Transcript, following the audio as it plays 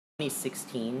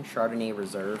2016 Chardonnay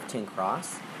Reserve Tin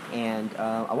Cross, and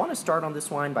I want to start on this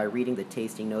wine by reading the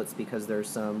tasting notes because there's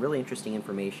some really interesting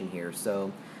information here.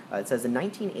 So it says in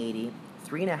 1980,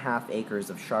 3.5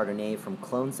 acres of Chardonnay from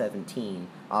Clone 17,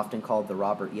 often called the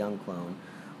Robert Young clone,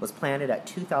 was planted at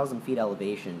 2,000 feet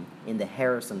elevation in the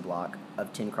Harrison block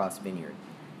of Tin Cross Vineyard.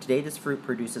 Today this fruit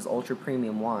produces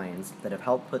ultra-premium wines that have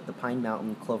helped put the Pine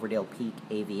Mountain Cloverdale Peak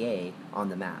AVA on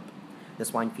the map.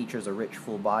 This wine features a rich,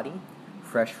 full body,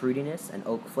 fresh fruitiness, and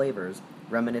oak flavors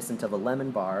reminiscent of a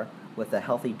lemon bar with a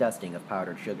healthy dusting of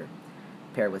powdered sugar,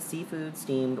 paired with seafood,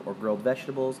 steamed or grilled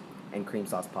vegetables, and cream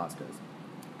sauce pastas.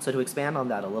 So to expand on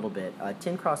that a little bit,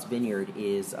 Tin Cross Vineyard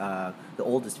is the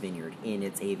oldest vineyard in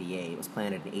its AVA. It was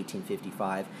planted in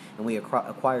 1855, and we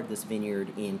acquired this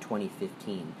vineyard in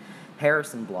 2015.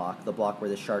 Harrison block, the block where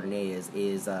the Chardonnay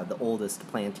is the oldest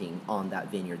planting on that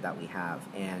vineyard that we have,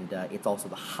 and it's also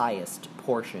the highest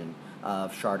portion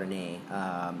of Chardonnay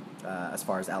as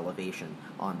far as elevation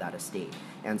on that estate.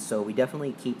 And so we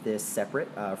definitely keep this separate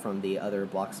from the other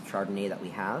blocks of Chardonnay that we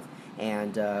have.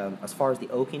 And as far as the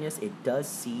oakiness, it does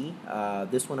see,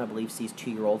 this one I believe sees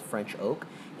 2-year-old French oak,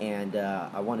 and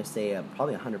I want to say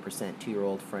probably 100%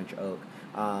 2-year-old French oak.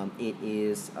 It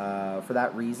is, for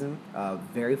that reason,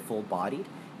 very full-bodied.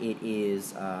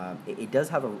 It does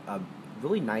have a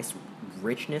really nice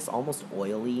richness, almost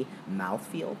oily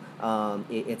mouthfeel.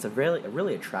 It's a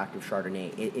really attractive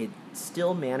Chardonnay. It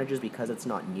still manages, because it's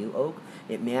not new oak,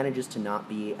 it manages to not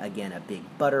be, again, a big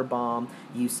butter bomb.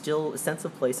 Sense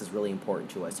of place is really important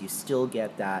to us. You still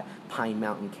get that Pine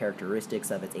Mountain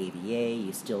characteristics of its AVA.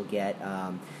 You still get,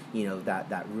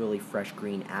 that really fresh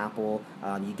green apple.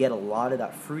 You get a lot of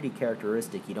that fruity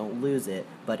characteristic. You don't lose it,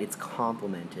 but it's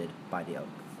complemented by the oak.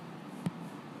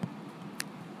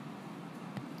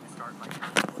 By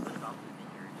telling you a little bit about the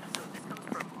vineyard. So this comes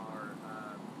from our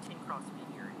Tin Cross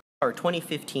Vineyard. Our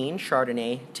 2015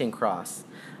 Chardonnay Tin Cross.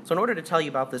 So in order to tell you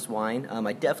about this wine,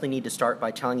 I definitely need to start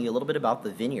by telling you a little bit about the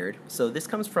vineyard. So this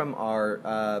comes from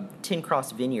our Tin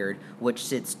Cross Vineyard, which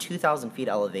sits 2,000 feet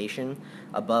elevation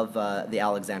above the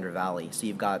Alexander Valley. So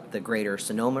you've got the greater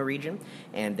Sonoma region,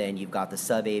 and then you've got the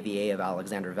sub-AVA of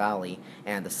Alexander Valley,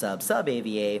 and the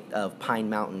sub-AVA of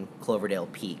Pine Mountain Cloverdale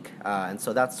Peak. And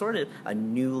so that's sort of a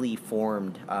newly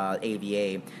formed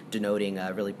AVA denoting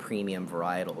really premium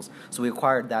varietals. So we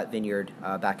acquired that vineyard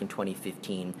back in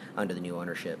 2015 under the new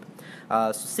ownership.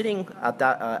 So sitting at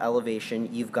that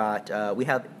elevation, you've got, we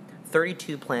have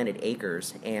 32 planted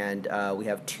acres, and we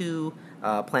have 2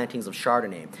 plantings of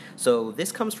Chardonnay. So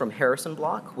this comes from Harrison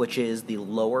block, which is the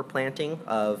lower planting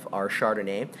of our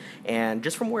Chardonnay, and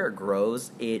just from where it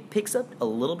grows, it picks up a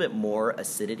little bit more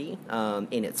acidity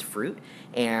in its fruit,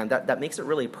 and that makes it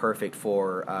really perfect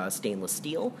for stainless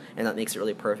steel, and that makes it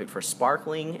really perfect for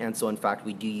sparkling, and so in fact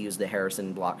we do use the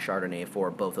Harrison block Chardonnay for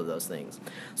both of those things.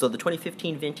 So the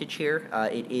 2015 vintage here,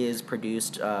 it is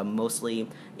produced mostly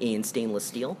in stainless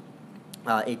steel.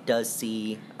 It does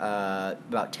see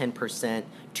about 10%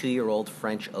 2-year-old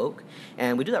French oak,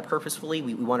 and we do that purposefully.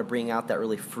 We want to bring out that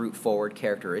really fruit-forward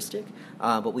characteristic,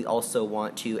 but we also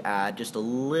want to add just a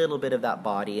little bit of that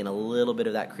body and a little bit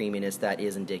of that creaminess that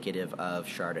is indicative of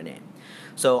Chardonnay.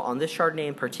 So on this Chardonnay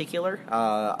in particular,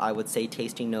 I would say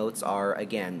tasting notes are,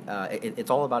 again,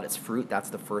 it's all about its fruit. That's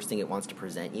the first thing it wants to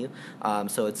present you.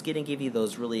 So it's going to give you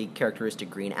those really characteristic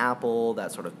green apple,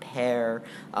 that sort of pear.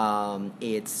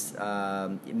 It's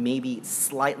maybe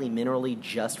slightly minerally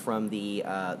just from the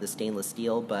stainless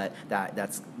steel, but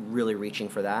that's really reaching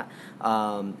for that.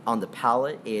 On the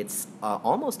palate, it's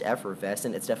almost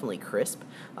effervescent. It's definitely crisp,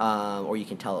 or you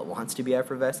can tell it wants to be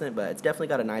effervescent, but it's definitely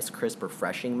got a nice, crisp,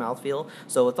 refreshing mouthfeel.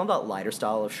 So it's on that lighter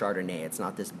style of Chardonnay. It's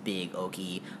not this big,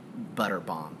 oaky butter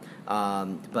bomb,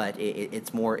 but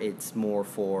it's more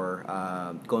for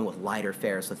going with lighter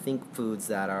fare. So think foods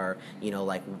that are,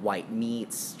 like white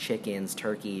meats, chickens,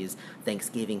 turkeys,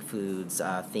 Thanksgiving foods,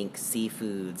 think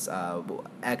seafoods,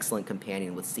 excellent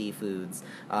companion with seafoods.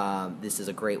 This is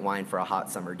a great wine for a hot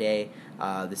summer day.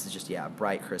 This is just, a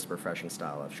bright, crisp, refreshing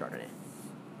style of Chardonnay.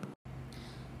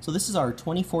 So this is our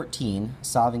 2014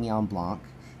 Sauvignon Blanc,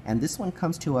 and this one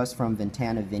comes to us from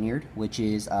Ventana Vineyard, which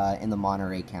is in the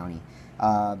Monterey County.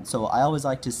 So I always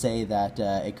like to say that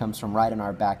it comes from right in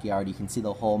our backyard. You can see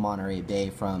the whole Monterey Bay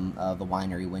from the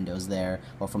winery windows there,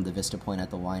 or from the vista point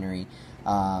at the winery.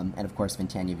 And of course,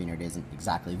 Ventana Vineyard isn't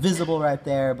exactly visible right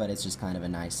there, but it's just kind of a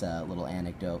nice little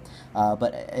anecdote.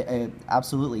 But it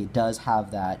absolutely does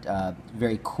have that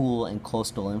very cool and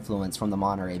coastal influence from the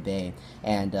Monterey Bay,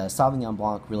 and Sauvignon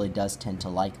Blanc really does tend to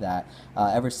like that.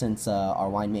 Ever since our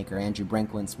winemaker Andrew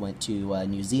Brenkwins went to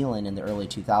New Zealand in the early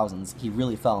 2000s, he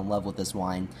really fell in love with this this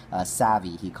wine,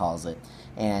 Savvy, he calls it.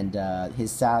 And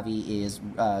his Savvy is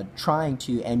trying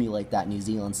to emulate that New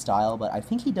Zealand style, but I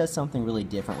think he does something really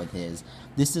different with his.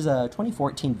 This is a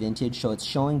 2014 vintage, so it's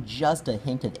showing just a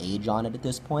hint of age on it at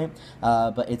this point,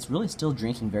 but it's really still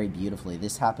drinking very beautifully.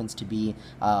 This happens to be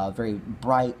very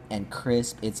bright and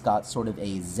crisp. It's got sort of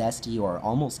a zesty or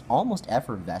almost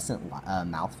effervescent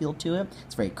mouthfeel to it.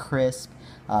 It's very crisp.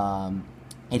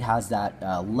 It has that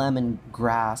lemon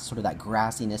grass, sort of that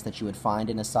grassiness that you would find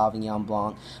in a Sauvignon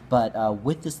Blanc, but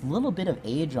with this little bit of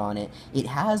age on it, it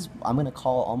has, I'm going to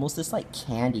call almost this like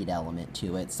candied element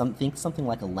to it. Think something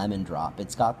like a lemon drop.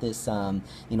 It's got this,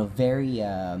 very,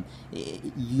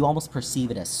 you almost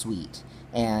perceive it as sweet.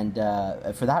 And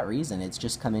for that reason, it's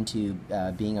just come into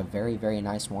being a very, very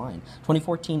nice wine.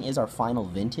 2014 is our final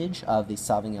vintage of the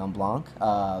Sauvignon Blanc.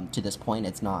 To this point,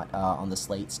 it's not on the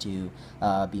slates to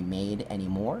be made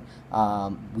anymore.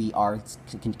 We are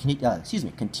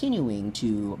continuing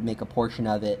to make a portion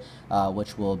of it,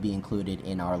 which will be included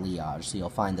in our liage. So you'll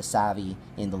find the Savvy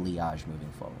in the liage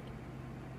moving forward.